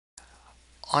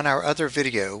On our other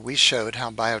video, we showed how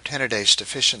biotinidase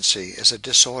deficiency is a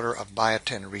disorder of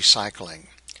biotin recycling.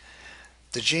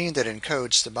 The gene that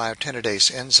encodes the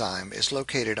biotinidase enzyme is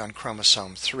located on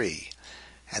chromosome 3,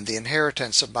 and the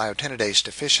inheritance of biotinidase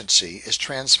deficiency is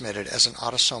transmitted as an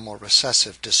autosomal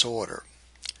recessive disorder.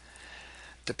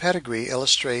 The pedigree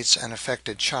illustrates an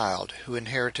affected child who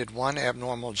inherited one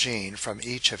abnormal gene from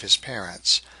each of his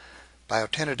parents.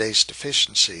 Biotinidase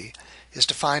deficiency is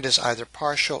defined as either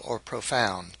partial or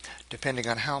profound, depending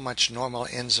on how much normal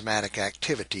enzymatic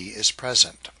activity is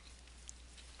present.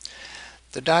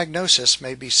 The diagnosis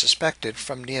may be suspected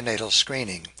from neonatal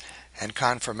screening, and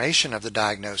confirmation of the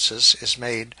diagnosis is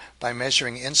made by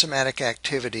measuring enzymatic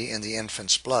activity in the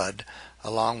infant's blood,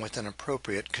 along with an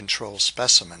appropriate control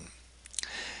specimen.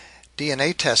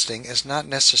 DNA testing is not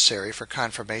necessary for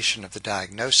confirmation of the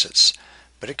diagnosis,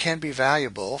 but it can be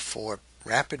valuable for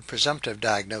rapid presumptive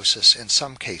diagnosis in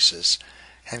some cases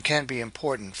and can be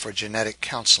important for genetic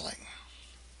counseling.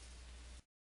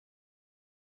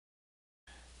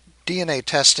 DNA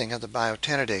testing of the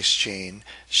biotinidase gene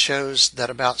shows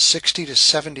that about 60 to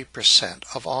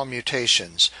 70% of all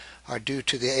mutations are due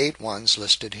to the 8 ones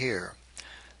listed here.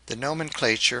 The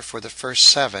nomenclature for the first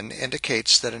 7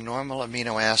 indicates that a normal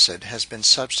amino acid has been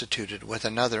substituted with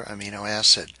another amino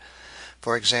acid.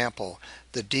 For example,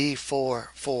 the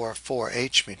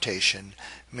D444H mutation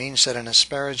means that an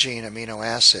asparagine amino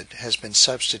acid has been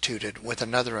substituted with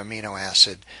another amino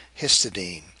acid,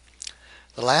 histidine.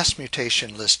 The last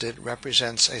mutation listed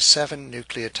represents a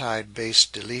 7-nucleotide base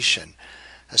deletion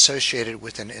associated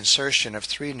with an insertion of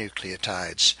 3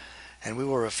 nucleotides, and we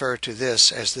will refer to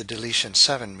this as the deletion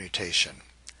 7 mutation.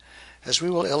 As we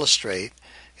will illustrate,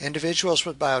 individuals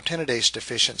with biotinidase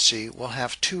deficiency will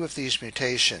have 2 of these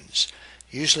mutations,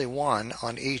 usually 1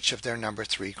 on each of their number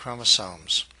 3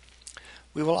 chromosomes.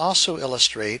 We will also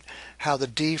illustrate how the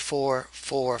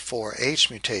D444H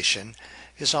mutation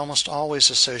is almost always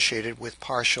associated with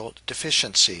partial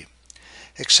deficiency,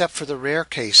 except for the rare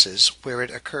cases where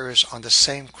it occurs on the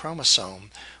same chromosome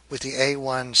with the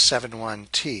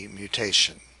A171T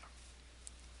mutation.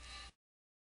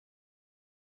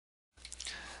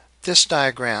 This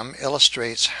diagram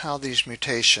illustrates how these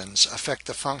mutations affect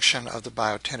the function of the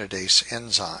biotinidase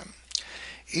enzyme.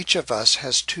 Each of us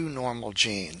has 2 normal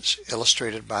genes,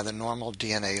 illustrated by the normal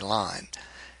DNA line,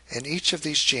 and each of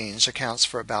these genes accounts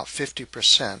for about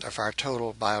 50% of our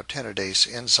total biotinidase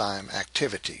enzyme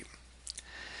activity.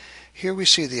 Here we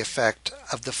see the effect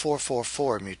of the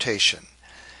 444 mutation.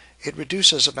 It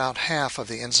reduces about half of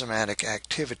the enzymatic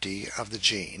activity of the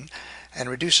gene and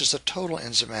reduces the total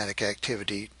enzymatic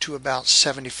activity to about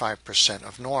 75%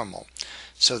 of normal,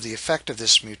 so the effect of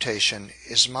this mutation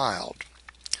is mild.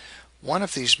 One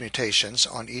of these mutations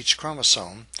on each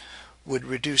chromosome would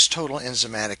reduce total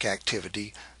enzymatic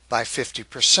activity by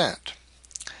 50%.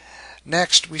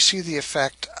 Next, we see the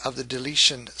effect of the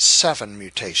deletion 7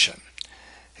 mutation.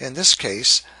 In this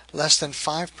case, less than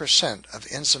 5% of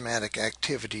enzymatic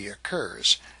activity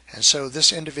occurs, and so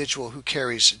this individual who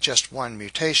carries just 1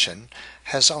 mutation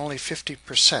has only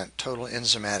 50% total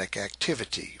enzymatic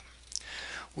activity.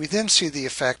 We then see the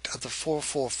effect of the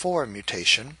 444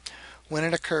 mutation when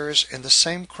it occurs in the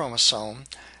same chromosome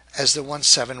as the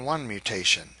 171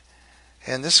 mutation.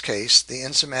 In this case, the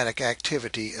enzymatic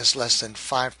activity is less than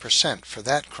 5% for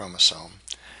that chromosome,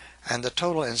 and the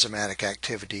total enzymatic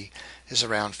activity is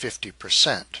around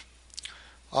 50%.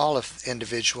 All of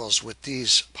individuals with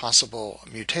these possible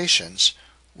mutations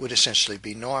would essentially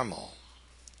be normal.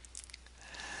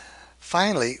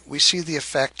 Finally, we see the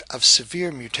effect of severe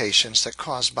mutations that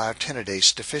cause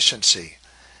biotinidase deficiency.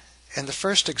 In the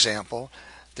first example,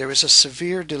 there is a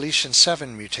severe deletion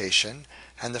 7 mutation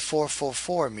and the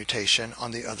 444 mutation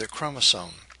on the other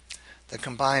chromosome. The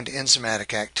combined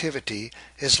enzymatic activity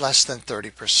is less than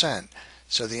 30%,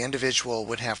 so the individual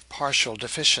would have partial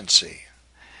deficiency.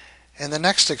 In the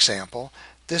next example,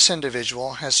 this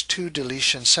individual has 2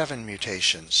 deletion 7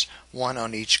 mutations, 1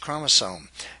 on each chromosome,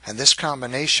 and this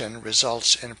combination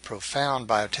results in profound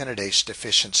biotinidase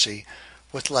deficiency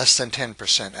with less than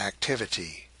 10%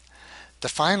 activity. The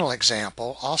final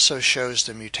example also shows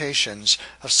the mutations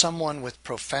of someone with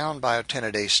profound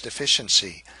biotinidase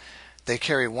deficiency. They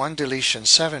carry 1 deletion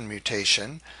 7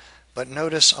 mutation, but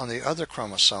notice on the other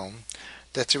chromosome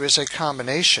that there is a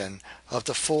combination of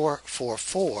the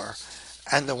 444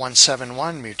 and the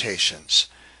 171 mutations.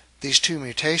 These 2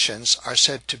 mutations are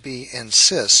said to be in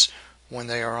cis when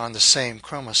they are on the same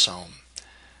chromosome.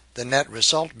 The net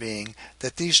result being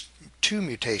that these 2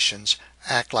 mutations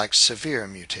act like severe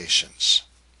mutations.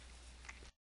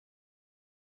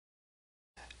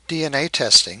 DNA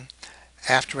testing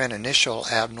after an initial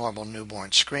abnormal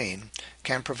newborn screen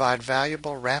can provide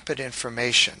valuable rapid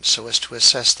information so as to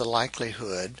assess the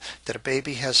likelihood that a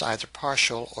baby has either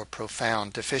partial or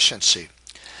profound deficiency.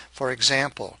 For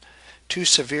example, two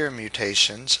severe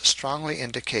mutations strongly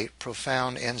indicate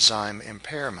profound enzyme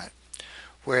impairment,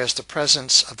 whereas the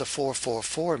presence of the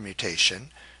 444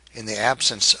 mutation, in the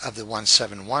absence of the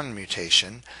 171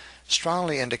 mutation,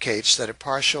 strongly indicates that a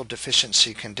partial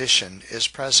deficiency condition is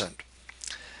present.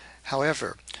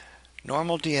 However,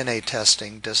 normal DNA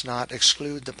testing does not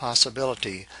exclude the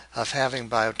possibility of having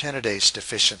biotinidase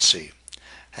deficiency,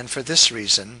 and for this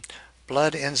reason,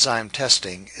 blood enzyme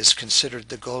testing is considered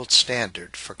the gold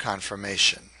standard for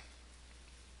confirmation.